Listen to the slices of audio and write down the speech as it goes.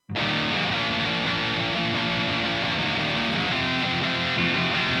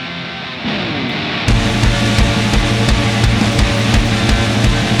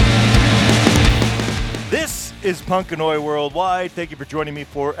is Punkanoi Worldwide. Thank you for joining me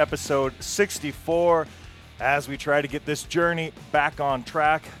for episode 64 as we try to get this journey back on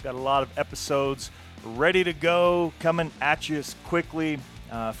track. Got a lot of episodes ready to go, coming at you quickly.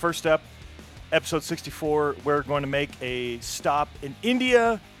 First up, episode 64, we're going to make a stop in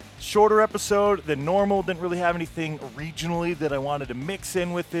India. Shorter episode than normal. Didn't really have anything regionally that I wanted to mix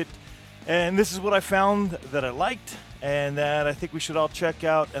in with it. And this is what I found that I liked and that I think we should all check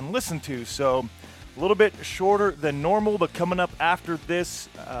out and listen to. So a little bit shorter than normal, but coming up after this,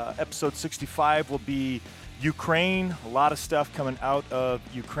 episode 65 will be Ukraine. A lot of stuff coming out of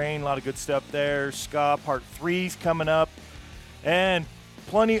Ukraine. A lot of good stuff there. Ska Part 3's coming up. And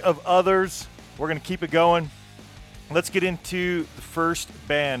plenty of others. We're going to keep it going. Let's get into the first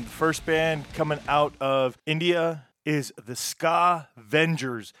band. The first band coming out of India is the Ska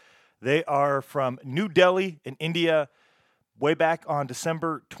Vengers. They are from New Delhi in India. Way back on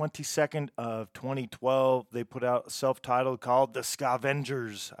December 22nd of 2012, they put out a self-titled called the Ska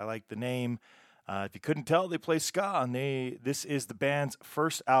Vengers. I like the name. If you couldn't tell, they play ska, and this is the band's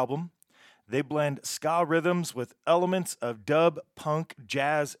first album. They blend ska rhythms with elements of dub, punk,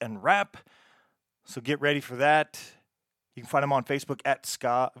 jazz, and rap. So get ready for that. You can find them on Facebook at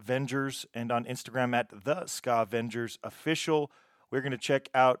Ska Vengers and on Instagram at The Ska Vengers Official. We're going to check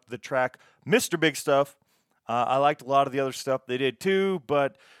out the track Mr. Big Stuff. I liked a lot of the other stuff they did too,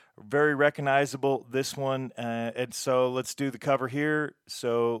 but very recognizable, this one. And so let's do the cover here.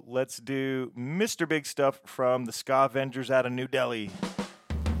 So let's do Mr. Big Stuff from the Ska Vengers out of New Delhi.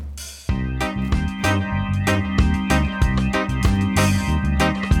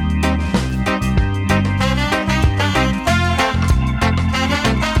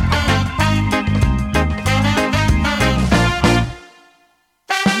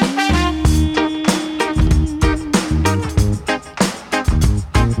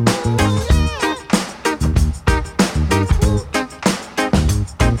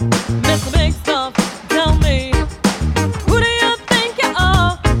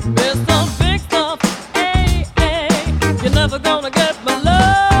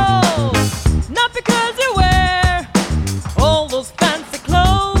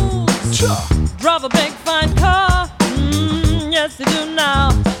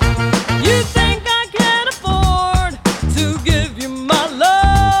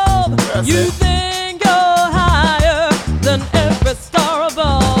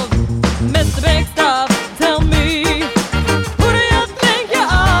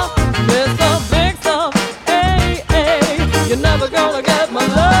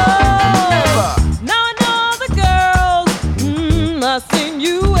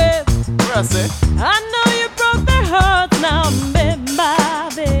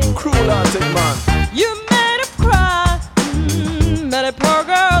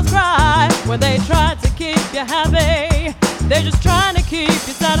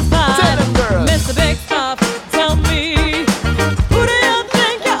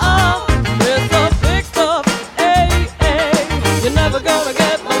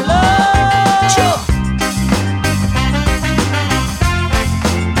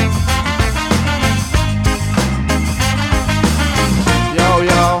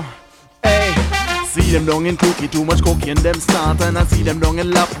 Too much coke in them start, and I see them down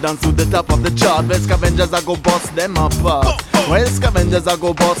in lap dance to the top of the chart. Well, scavengers, I go bust them apart. Well, scavengers, I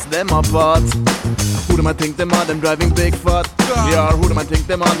go bust them apart. Who do I think them are? Them driving big fat. Yeah, who do I think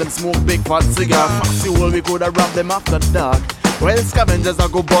them are? Them smoke big fat cigar. Fuck you all, we coulda robbed them after dark. Well, scavengers, I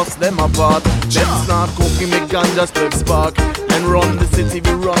go bust them apart. Them start cooking, make ganja strip spark. And run the city,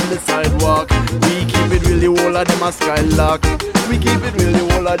 we run the sidewalk. We keep it really, all of them a skylark. We keep it really,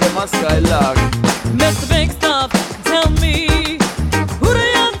 all of them a skylark. Mr. Big Stuff, tell me, who do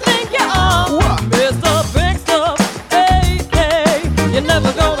you think you are? What? Mr. Big Stuff, hey, you're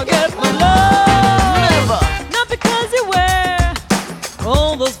never gonna get my love. Never. Not because you wear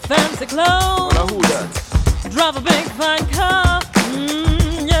all those fancy clothes. Well, who that? Drive a big fine car,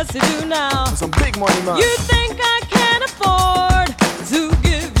 yes you do now. Some big money, man. You think I can afford to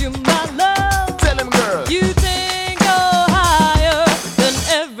give you my love? Tell him, girl. You think go higher than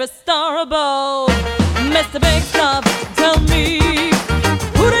every star above. Mr. Big Stuff, tell me,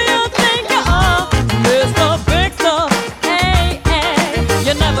 who do you think you are? Mr. Big Stuff, hey,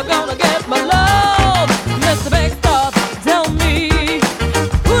 you're never gonna get my love. Mr. Big Stuff, tell me,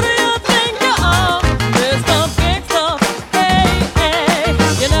 who do you think you are? Mr. Big Stuff, hey,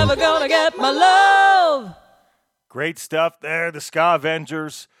 you're never gonna get my love. Great stuff there. The Ska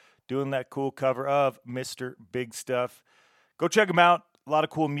Vengers doing that cool cover of Mr. Big Stuff. Go check them out. A lot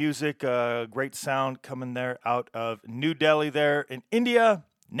of cool music, great sound coming there out of New Delhi there in India.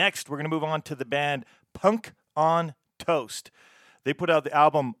 Next, we're going to move on to the band Punk on Toast. They put out the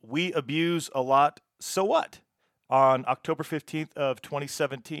album We Abuse a Lot, So What? On October 15th of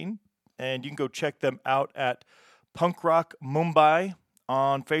 2017. And you can go check them out at Punk Rock Mumbai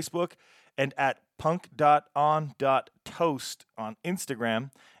on Facebook and at punk.on.toast on Instagram.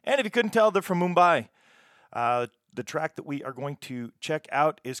 And if you couldn't tell, they're from Mumbai. The track that we are going to check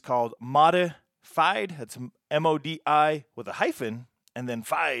out is called Modified. That's M-O-D-I with a hyphen and then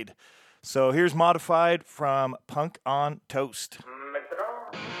Fied. So here's Modified from Punk on Toast.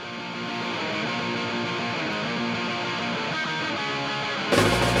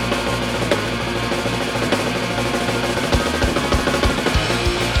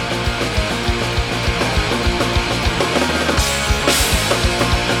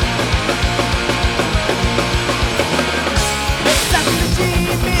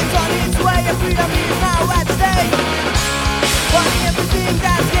 Freedom is now at stake. But everything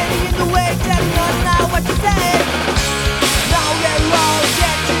that's getting in the way, telling us now what to say. Now we're all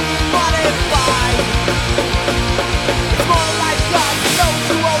getting modified. It's more like God,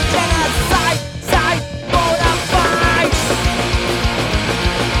 social genocide, side, modified.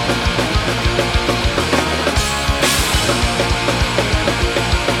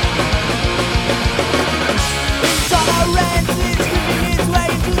 Intolerance is creeping its way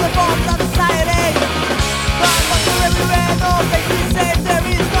into the forms of society. But everywhere, no place is safe, there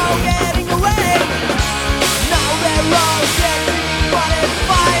is no getting away. Now we're all getting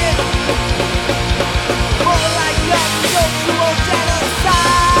modified. More like that social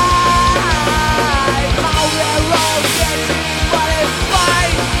genocide. Now we're all getting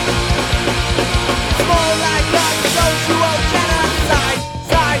modified. More like that social genocide.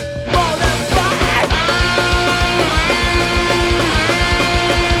 Side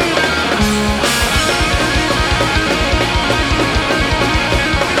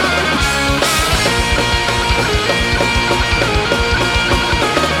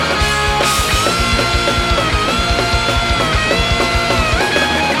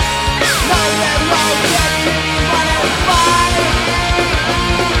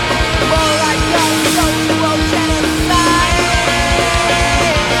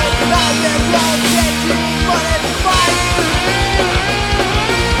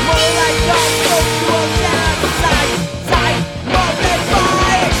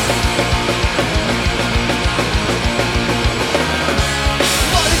modified.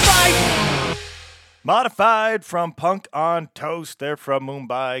 Modified from Punk on Toast. They're from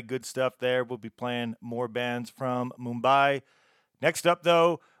Mumbai. Good stuff there. We'll be playing more bands from Mumbai. Next up,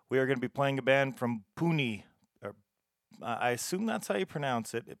 though, we are going to be playing a band from Pune. I assume that's how you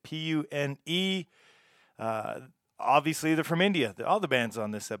pronounce it. P-U-N-E. Obviously, they're from India. All the bands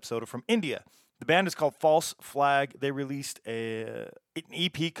on this episode are from India. The band is called False Flag. They released an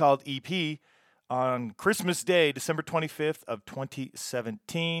EP called EP on Christmas Day, December 25th of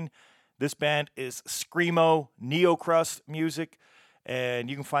 2017. This band is Screamo Neocrust music, and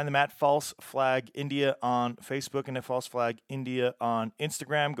you can find them at False Flag India on Facebook and at False Flag India on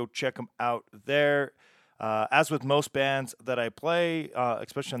Instagram. Go check them out there. As with most bands that I play,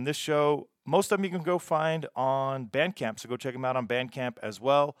 especially on this show, most of them you can go find on Bandcamp, so go check them out on Bandcamp as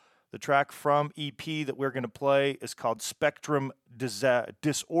well. The track from EP that we're going to play is called Spectrum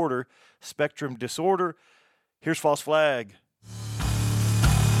Disorder. Spectrum Disorder. Here's False Flag.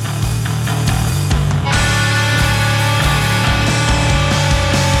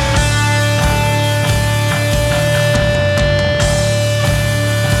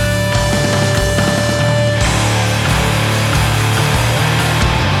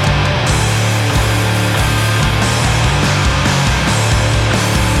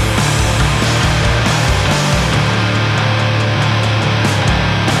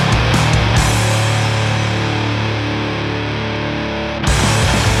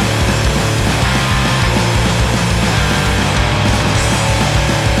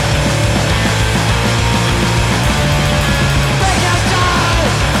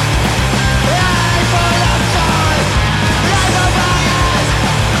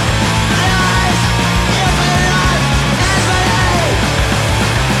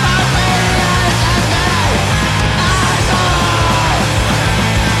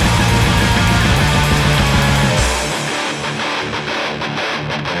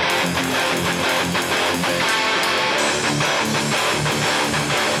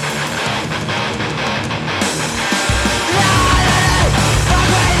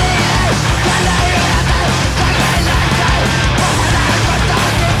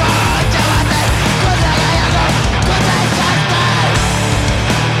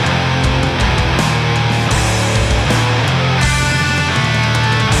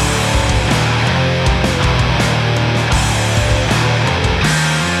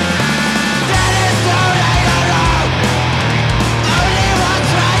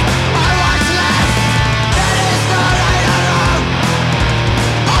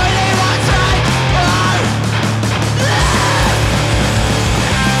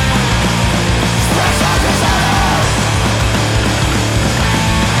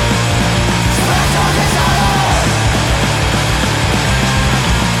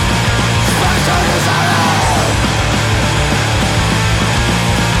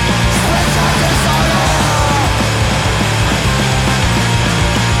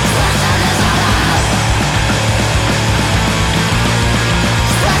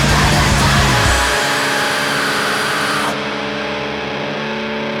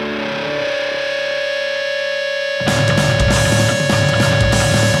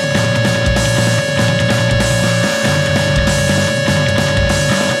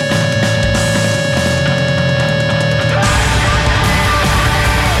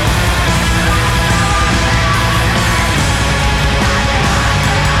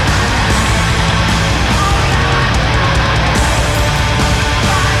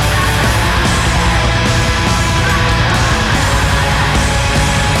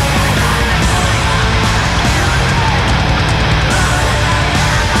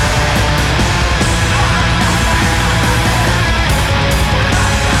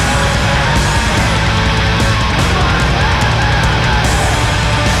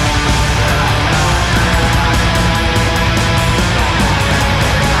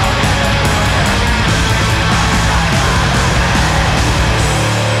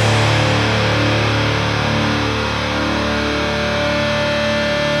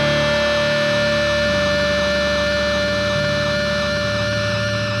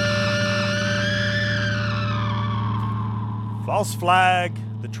 False Flag.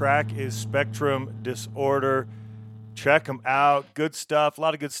 The track is Spectrum Disorder. Check them out. Good stuff. A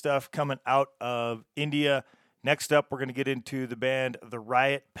lot of good stuff coming out of India. Next up, we're going to get into the band The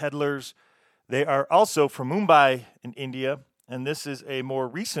Riot Peddlers. They are also from Mumbai in India, and this is a more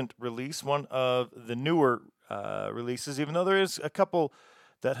recent release, one of the newer releases, even though there is a couple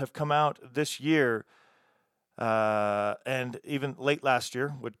that have come out this year and even late last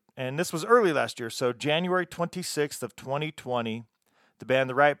year. And this was early last year, so January 26th of 2020, the band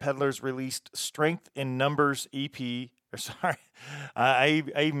The Riot Peddlers released Strength in Numbers EP. Or sorry,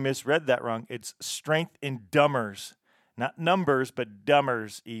 I misread that wrong. It's Strength in Dummers, not Numbers, but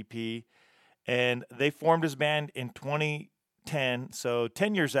Dummers EP. And they formed as a band in 2010, so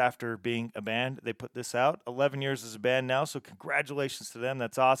 10 years after being a band, they put this out. 11 years as a band now, so congratulations to them.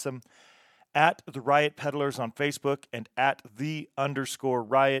 That's awesome. At The Riot Peddlers on Facebook and at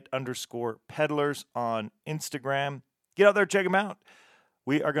 @the_riot_peddlers on Instagram. Get out there, check them out.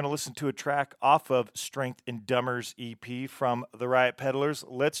 We are going to listen to a track off of Strength in Dummers EP from The Riot Peddlers.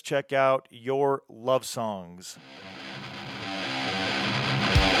 Let's check out Your Love Songs.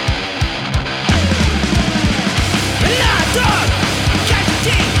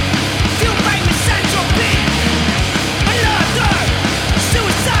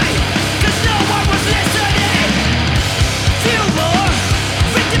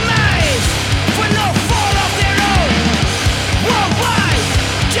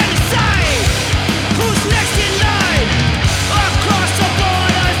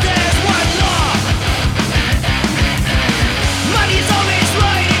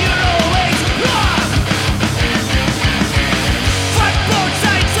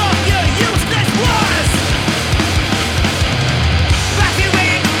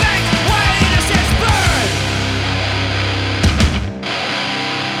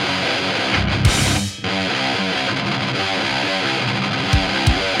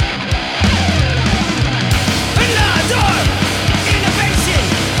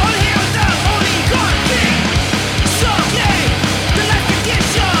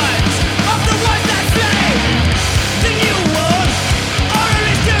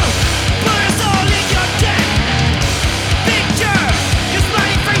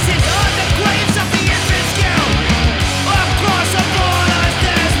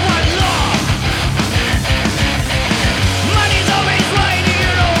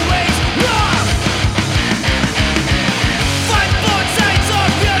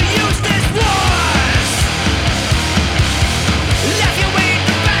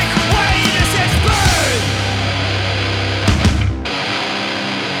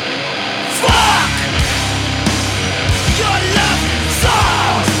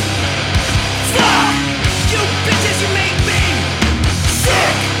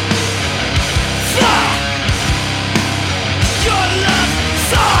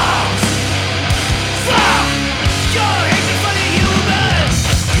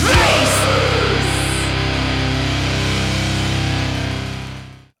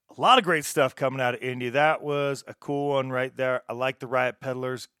 A lot of great stuff coming out of India. That was a cool one right there. I like the Riot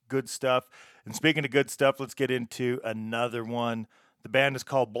Peddlers. Good stuff. And speaking of good stuff, let's get into another one. The band is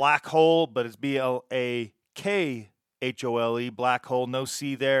called Black Hole, but it's BLAKHOLE, Black Hole, no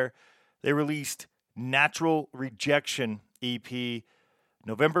C there. They released Natural Rejection EP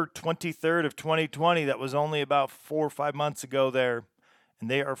November 23rd of 2020. That was only about 4 or 5 months ago there. And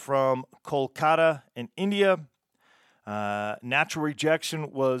they are from Kolkata in India. Natural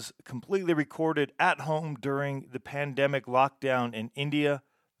Rejection was completely recorded at home during the pandemic lockdown in India.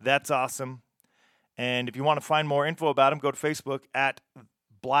 That's awesome. And if you want to find more info about them, go to Facebook at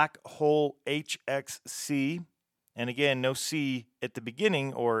Black Hole HXC. And again, no C at the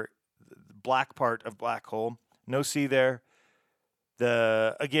beginning or the black part of Black Hole. No C there.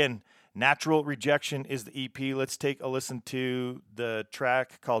 Again, Natural Rejection is the EP. Let's take a listen to the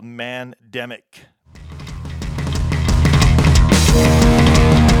track called Mandemic. Mandemic.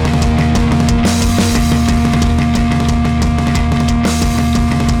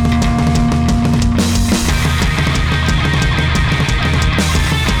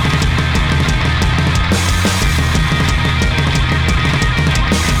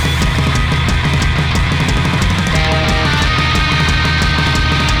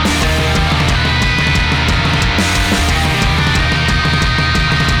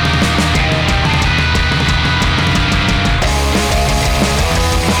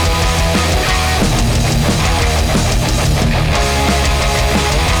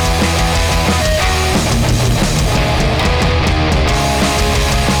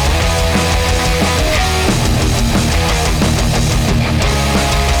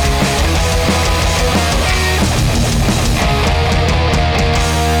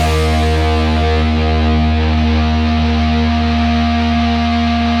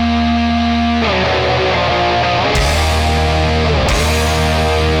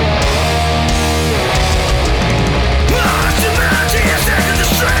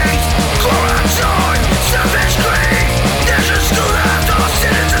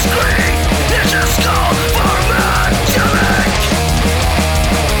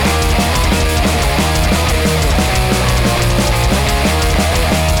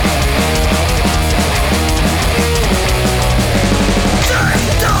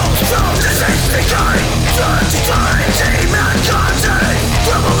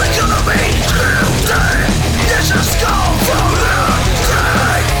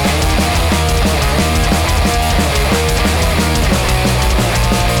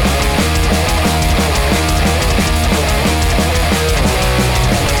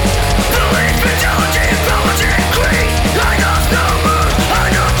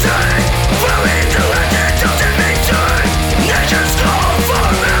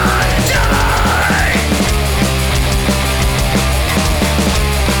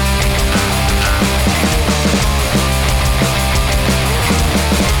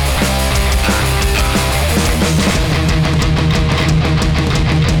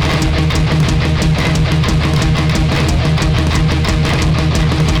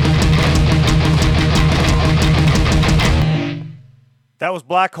 That was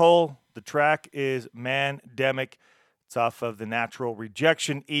Black Hole. The track is Mandemic. It's off of the Natural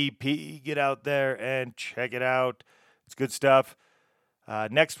Rejection EP. Get out there and check it out. It's good stuff.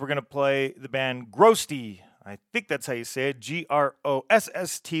 Next, we're going to play the band Grosty. I think that's how you say it.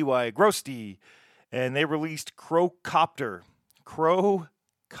 Grosssty. Grosty. And they released Crowcopter.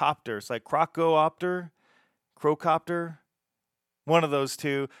 Crowcopter. It's like Crocopter. Crowcopter. One of those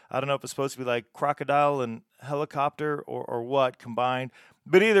two. I don't know if it's supposed to be like crocodile and helicopter or what combined.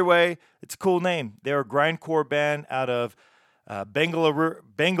 But either way, it's a cool name. They're a grindcore band out of Bangalore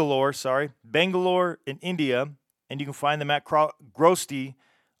in India. And you can find them at Grosty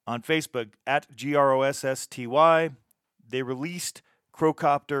on Facebook at Grosssty. They released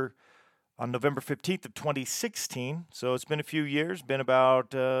Crowcopter on November 15th of 2016. So it's been a few years, been about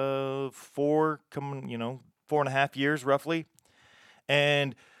 4.5 years roughly.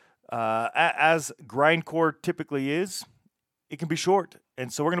 And as grindcore typically is, it can be short.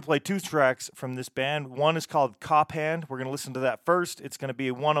 And so we're going to play 2 tracks from this band. One is called Cop Hand. We're going to listen to that first. It's going to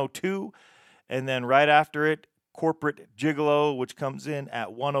be 102. And then right after it, Corporate Gigolo, which comes in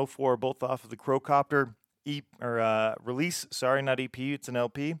at 104, both off of the Crowcopter release. Sorry, not EP. It's an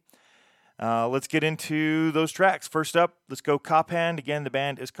LP. Let's get into those tracks. First up, let's go Cop Hand. Again, the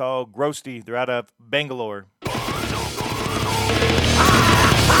band is called Grosty. They're out of Bangalore.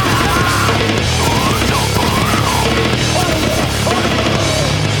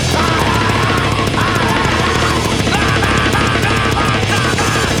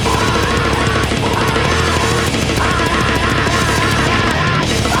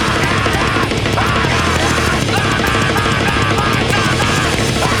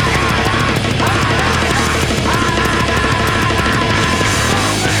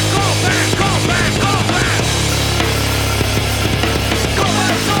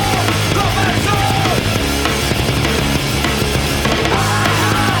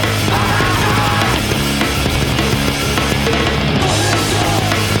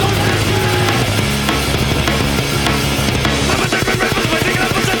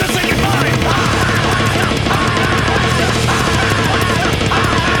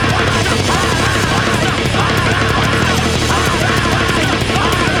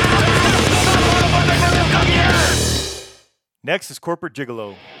 Next is Corporate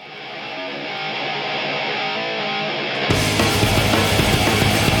Gigolo.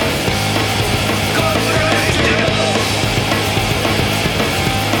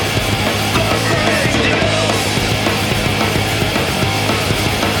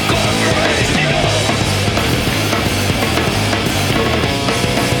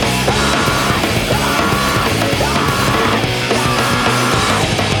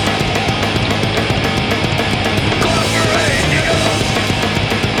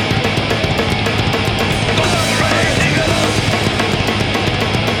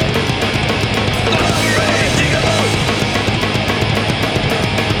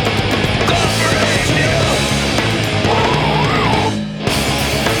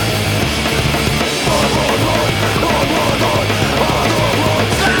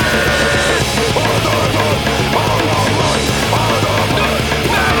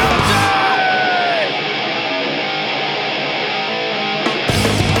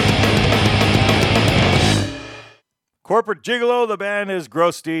 Corporate Gigolo, the band is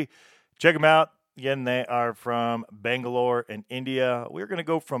Grosty. Check them out. Again, they are from Bangalore in India. We're going to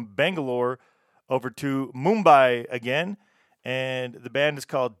go from Bangalore over to Mumbai again. And the band is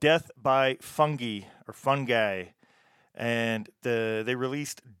called Death by Fungi. And they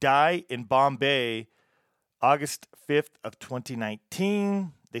released Die in Bombay August 5th of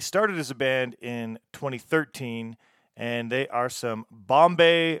 2019. They started as a band in 2013. And they are some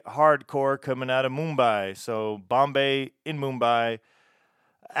Bombay hardcore coming out of Mumbai. So Bombay in Mumbai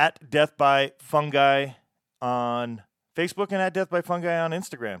at Death by Fungi on Facebook and at Death by Fungi on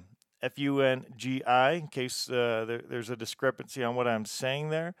Instagram. Fungi, in case there's a discrepancy on what I'm saying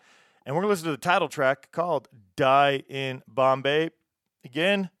there. And we're going to listen to the title track called Die in Bombay.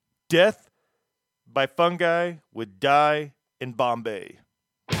 Again, Death by Fungi with Die in Bombay.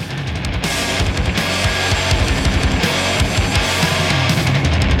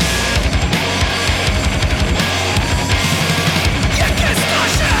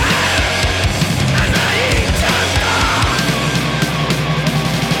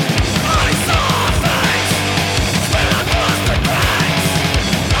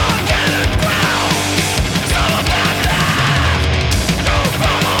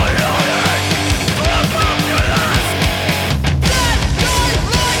 Death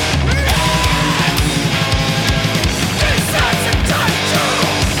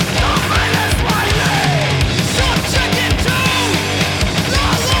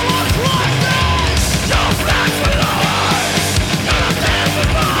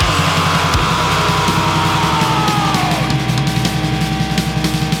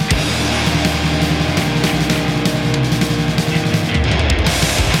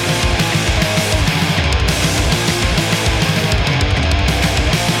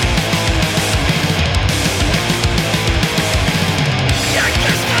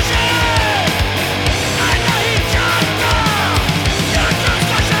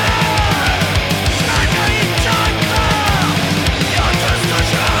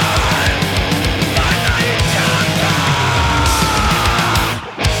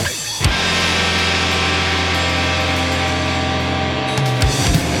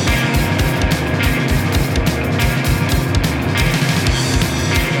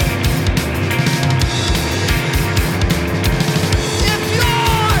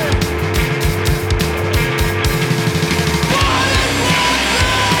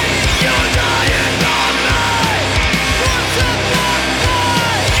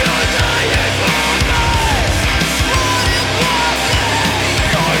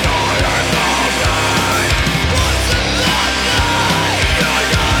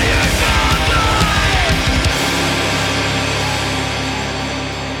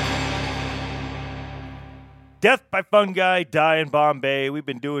Death by Fungi, Die in Bombay. We've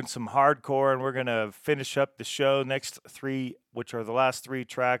been doing some hardcore, and we're going to finish up the show. Next three, which are the last three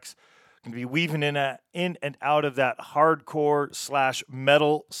tracks, going to be weaving in and out of that hardcore /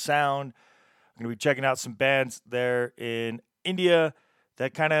 metal sound. I'm going to be checking out some bands there in India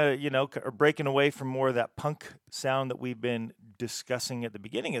that kind of, are breaking away from more of that punk sound that we've been discussing at the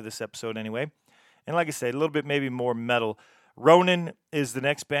beginning of this episode anyway. And like I said, a little bit maybe more metal. Ronin is the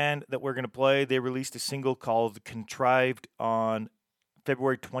next band that we're going to play. They released a single called Contrived on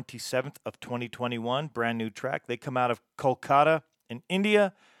February 27th of 2021. Brand new track. They come out of Kolkata in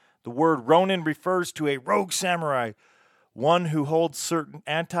India. The word Ronin refers to a rogue samurai, one who holds certain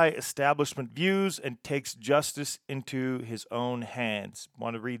anti-establishment views and takes justice into his own hands.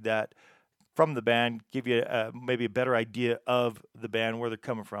 Want to read that from the band, give you maybe a better idea of the band, where they're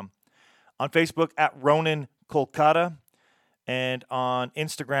coming from. On Facebook, at Ronin Kolkata, and on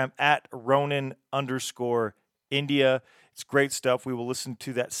Instagram, at Ronin_India. It's great stuff. We will listen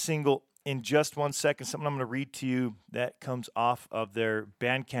to that single in just 1 second. Something I'm going to read to you that comes off of their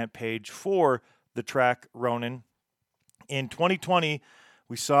Bandcamp page for the track Ronin. In 2020,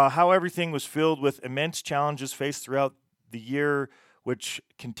 we saw how everything was filled with immense challenges faced throughout the year, which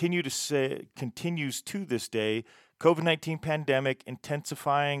continues to this day. COVID-19 pandemic,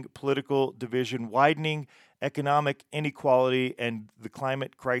 intensifying political division, widening economic inequality, and the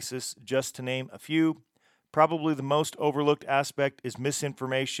climate crisis, just to name a few. Probably the most overlooked aspect is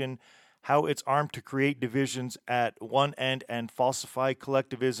misinformation, how it's armed to create divisions at one end and falsify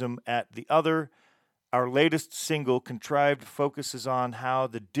collectivism at the other. Our latest single, Contrived, focuses on how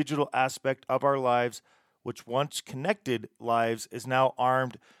the digital aspect of our lives, which once connected lives, is now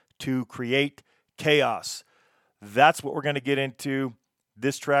armed to create chaos. That's what we're going to get into.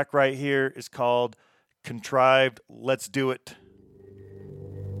 This track right here is called Contrived. Let's do it.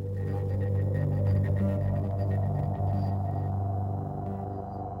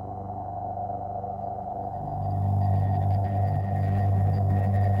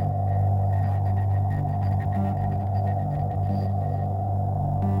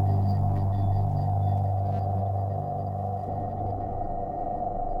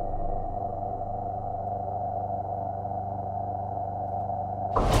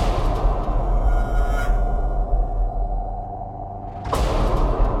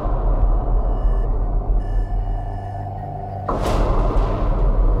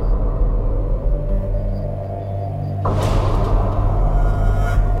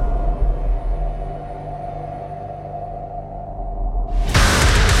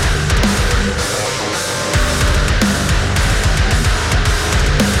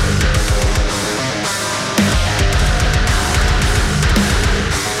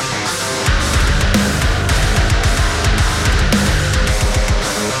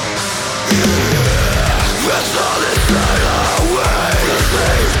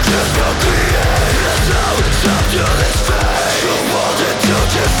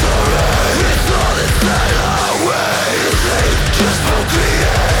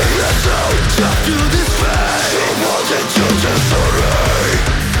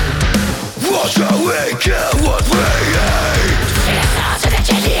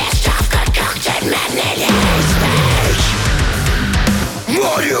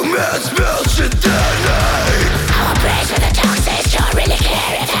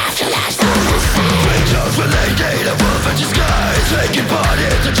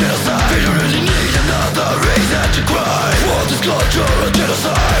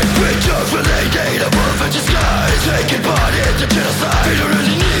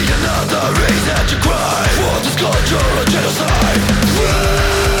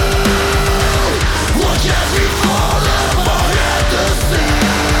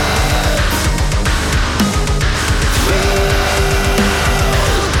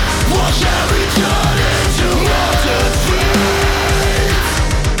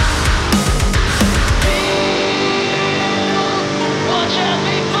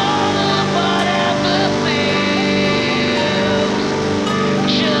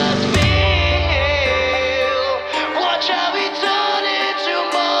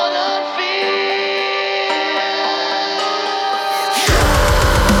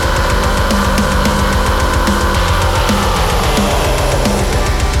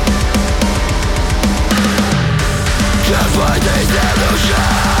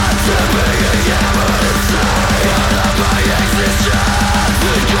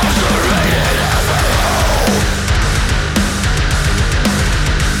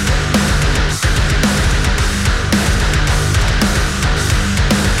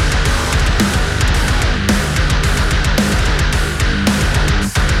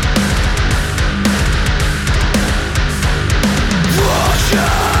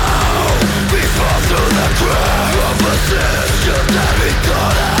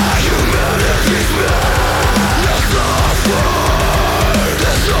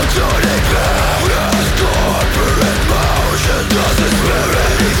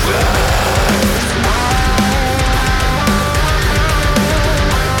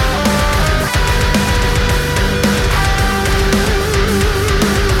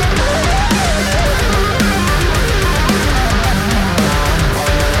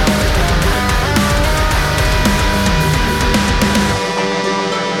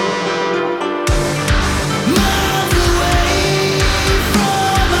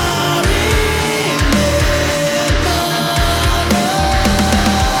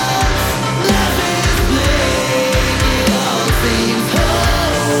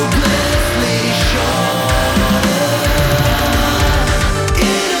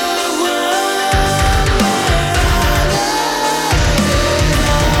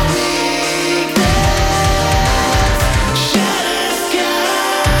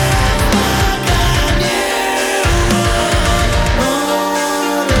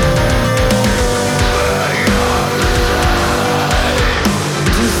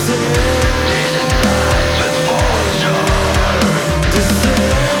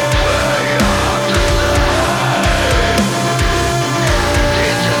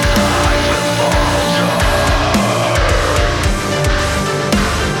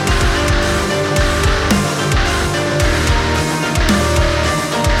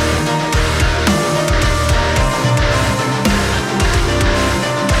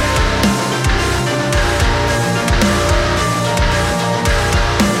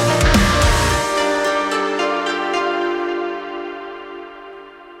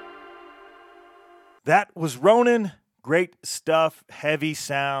 That was Ronan. Great stuff, heavy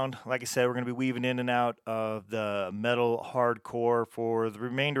sound. Like I said, we're going to be weaving in and out of the metal hardcore for the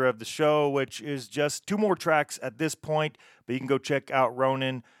remainder of the show, which is just 2 more tracks at this point. But you can go check out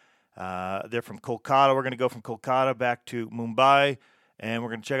Ronan. They're from Kolkata. We're going to go from Kolkata back to Mumbai, and we're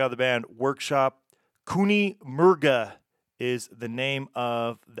going to check out the band Workshop. Kuni Murga is the name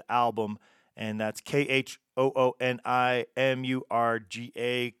of the album, and that's KHOONIMURGA,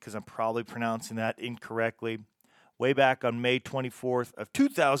 because I'm probably pronouncing that incorrectly. Way back on May 24th of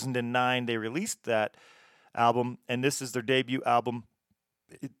 2009, they released that album, and this is their debut album.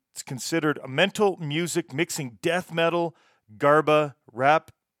 It's considered a mental music mixing death metal, garba,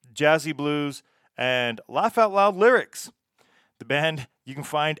 rap, jazzy blues, and laugh out loud lyrics. The band you can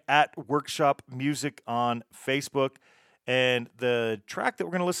find at Workshop Music on Facebook, and the track that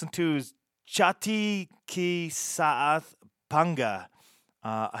we're going to listen to is Chati Ki Saath Panga.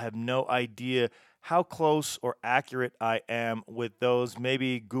 I have no idea how close or accurate I am with those.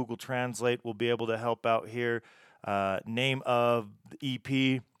 Maybe Google Translate will be able to help out here. Name of the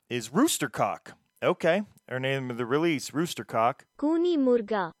EP is Roostercock. Okay. Or name of the release, Roostercock. Kuni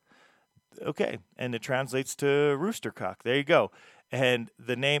Murga. Okay. And it translates to Roostercock. There you go. And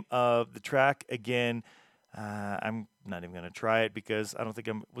the name of the track, again, I'm not even going to try it because I don't think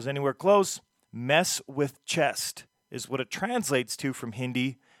I was anywhere close. Mess with Chest is what it translates to from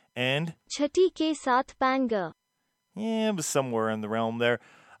Hindi. And Chati ke saath panga. Yeah, it was somewhere in the realm there.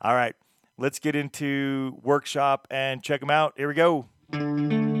 All right, let's get into Workshop and check them out. Here we go.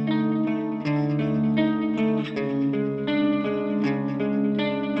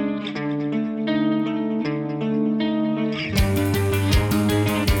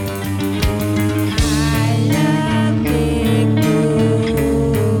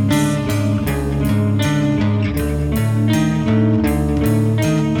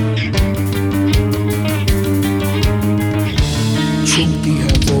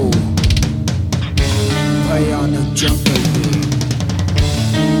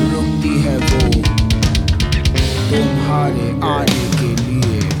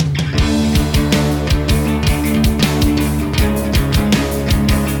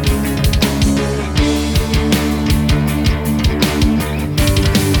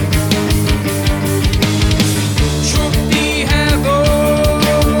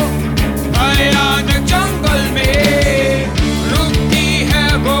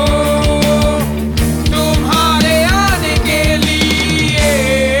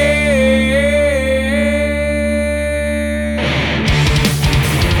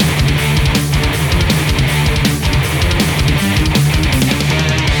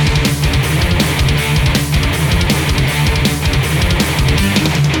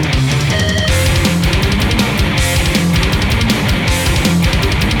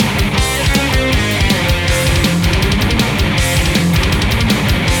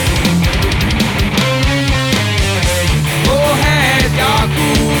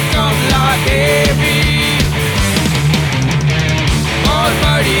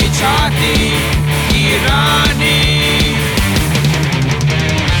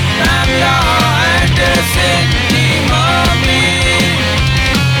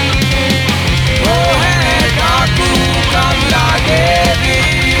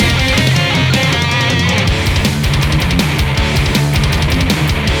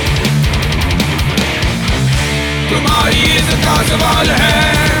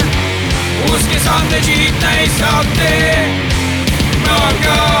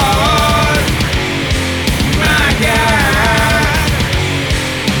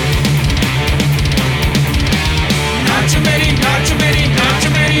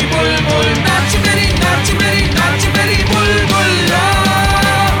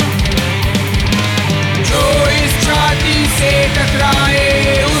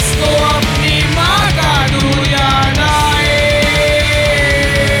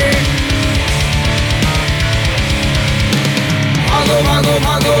 भागो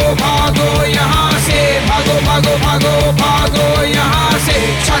भागो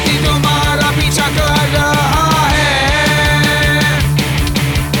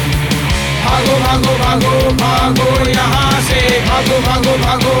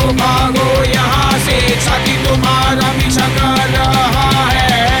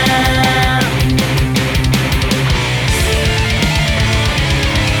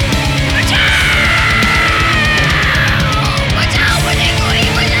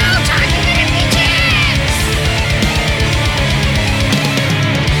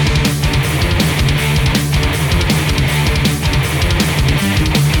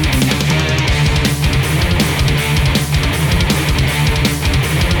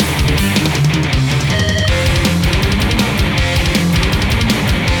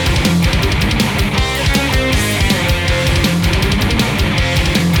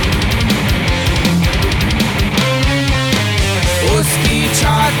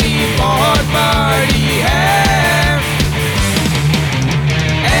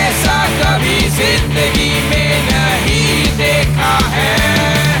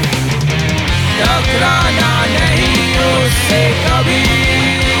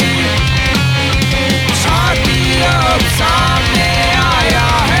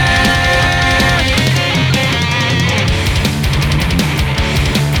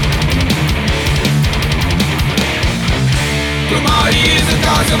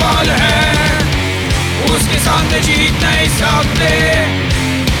Becsítnej szabni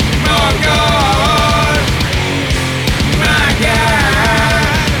magad meged.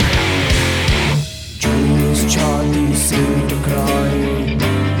 Choose Charlie, sing to cry.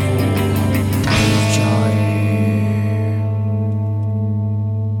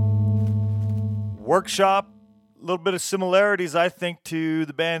 Workshop, a little bit of similarities, I think, to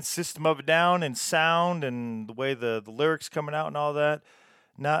the band's System of a Down and sound and the way the lyrics coming out and all that.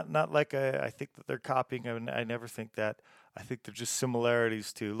 Not like I think that they're copying. I never think that. I think they're just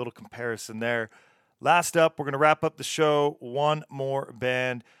similarities to a little comparison there. Last up, we're going to wrap up the show. One more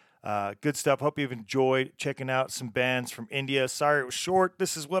band. Good stuff. Hope you've enjoyed checking out some bands from India. Sorry it was short.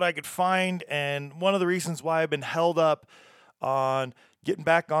 This is what I could find. And one of the reasons why I've been held up on getting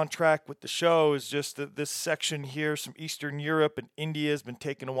back on track with the show is just that this section here, some Eastern Europe and India, has been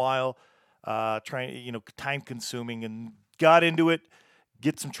taking a while, time consuming, and got into it,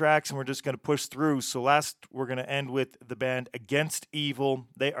 get some tracks, and we're just going to push through. So last, we're going to end with the band Against Evil.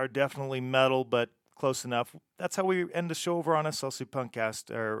 They are definitely metal, but close enough. That's how we end the show over on SLC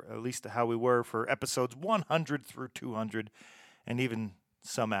Punkcast, or at least how we were for episodes 100 through 200, and even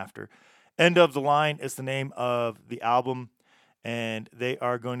some after. End of the Line is the name of the album, and they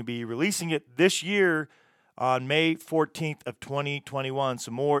are going to be releasing it this year on May 14th of 2021.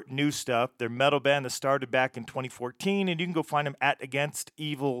 Some more new stuff. They're a metal band that started back in 2014, and you can go find them at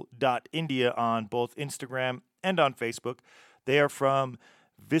againstevil.india on both Instagram and on Facebook. They are from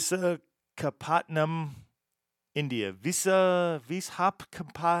Visakhapatnam, India.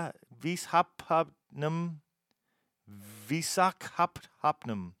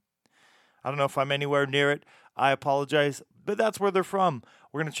 Visakhapatnam. I don't know if I'm anywhere near it. I apologize, but that's where they're from.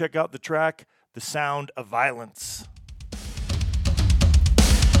 We're going to check out the track, The Sound of Violence.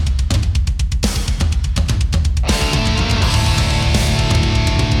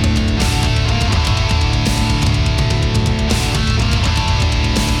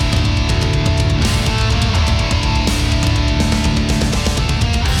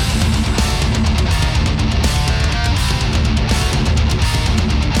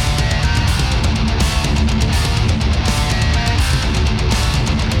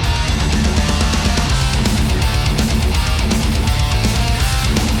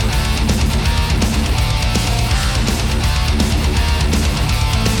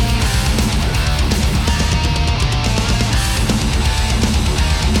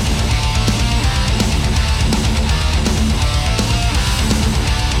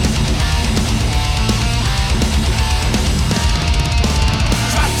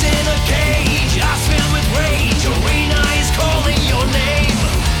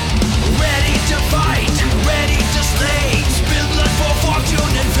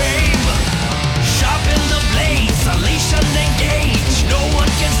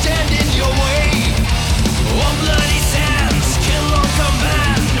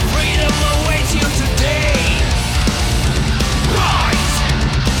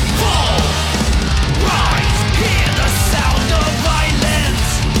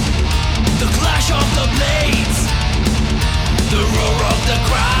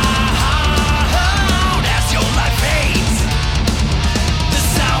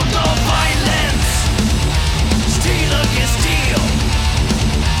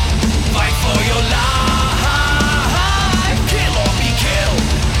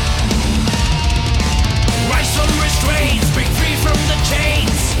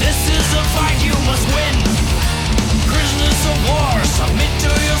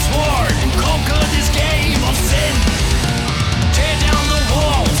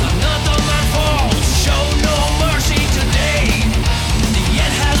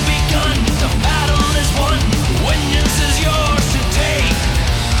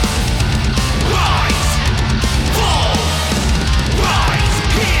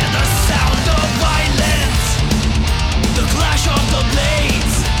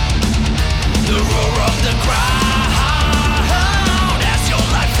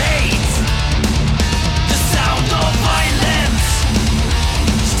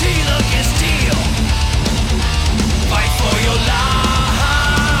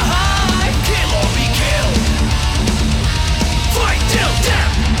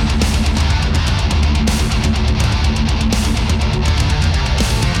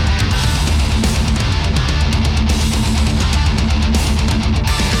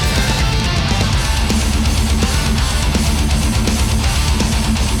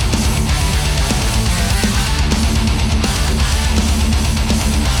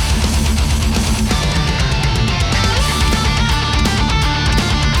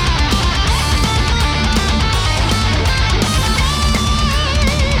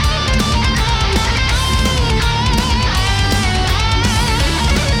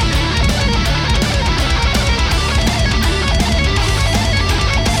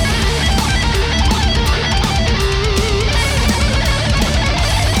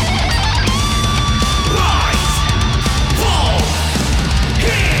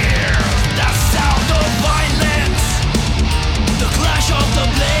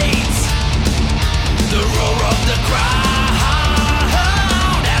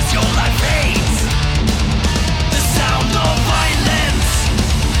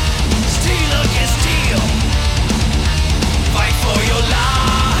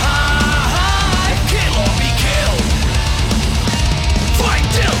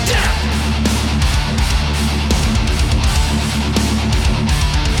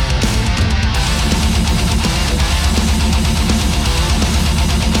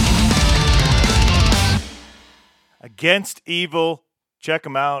 Against Evil. Check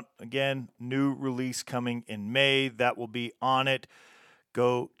them out. Again, new release coming in May. That will be on it.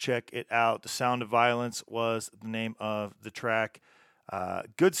 Go check it out. The Sound of Violence was the name of the track.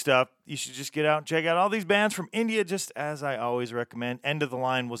 Good stuff. You should just get out and check out all these bands from India, just as I always recommend. End of the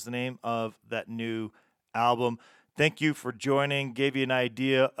Line was the name of that new album. Thank you for joining. Gave you an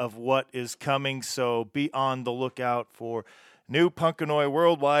idea of what is coming, so be on the lookout for new Punkanoi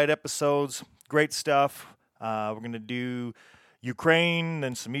Worldwide episodes. Great stuff. We're going to do Ukraine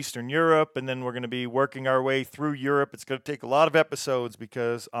and some Eastern Europe, and then we're going to be working our way through Europe. It's going to take a lot of episodes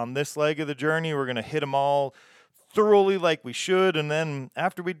because on this leg of the journey, we're going to hit them all thoroughly like we should, and then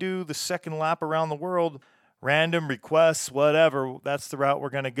after we do the second lap around the world, random requests, whatever, that's the route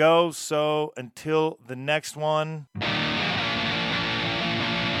we're going to go. So until the next one...